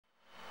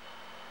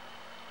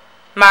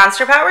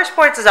Monster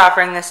Powersports is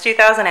offering this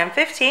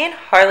 2015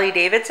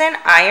 Harley-Davidson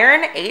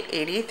Iron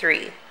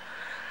 883.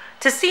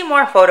 To see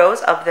more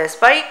photos of this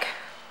bike,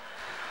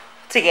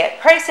 to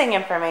get pricing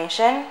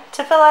information,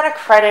 to fill out a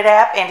credit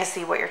app, and to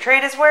see what your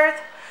trade is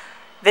worth,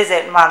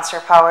 visit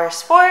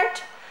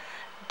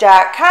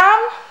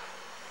monsterpowersport.com.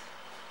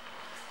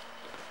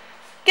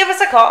 Give us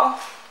a call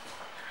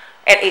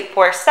at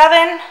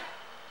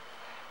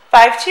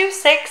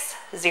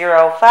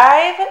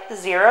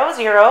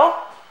 847-526-0500.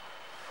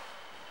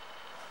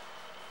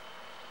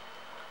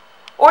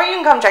 Or you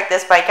can come check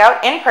this bike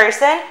out in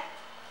person.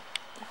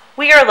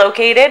 We are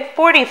located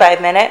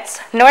 45 minutes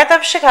north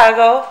of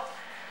Chicago,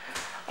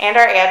 and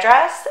our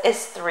address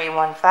is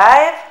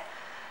 315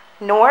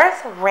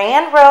 North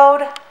Rand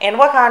Road in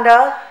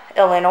Wauconda,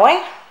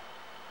 Illinois.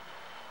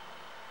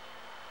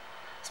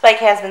 This bike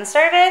has been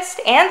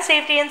serviced and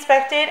safety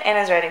inspected and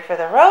is ready for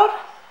the road.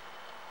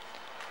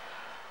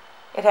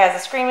 It has a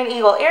Screamin'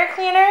 Eagle air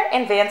cleaner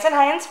and Vance &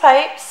 Hines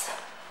pipes.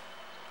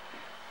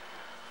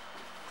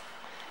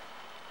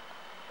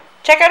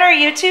 Check out our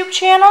YouTube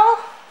channel,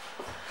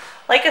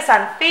 like us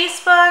on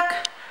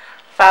Facebook,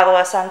 follow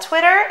us on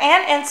Twitter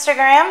and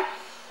Instagram.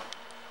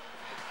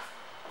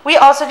 We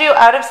also do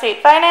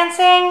out-of-state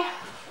financing,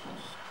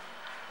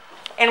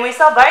 and we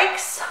sell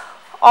bikes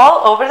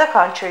all over the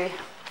country.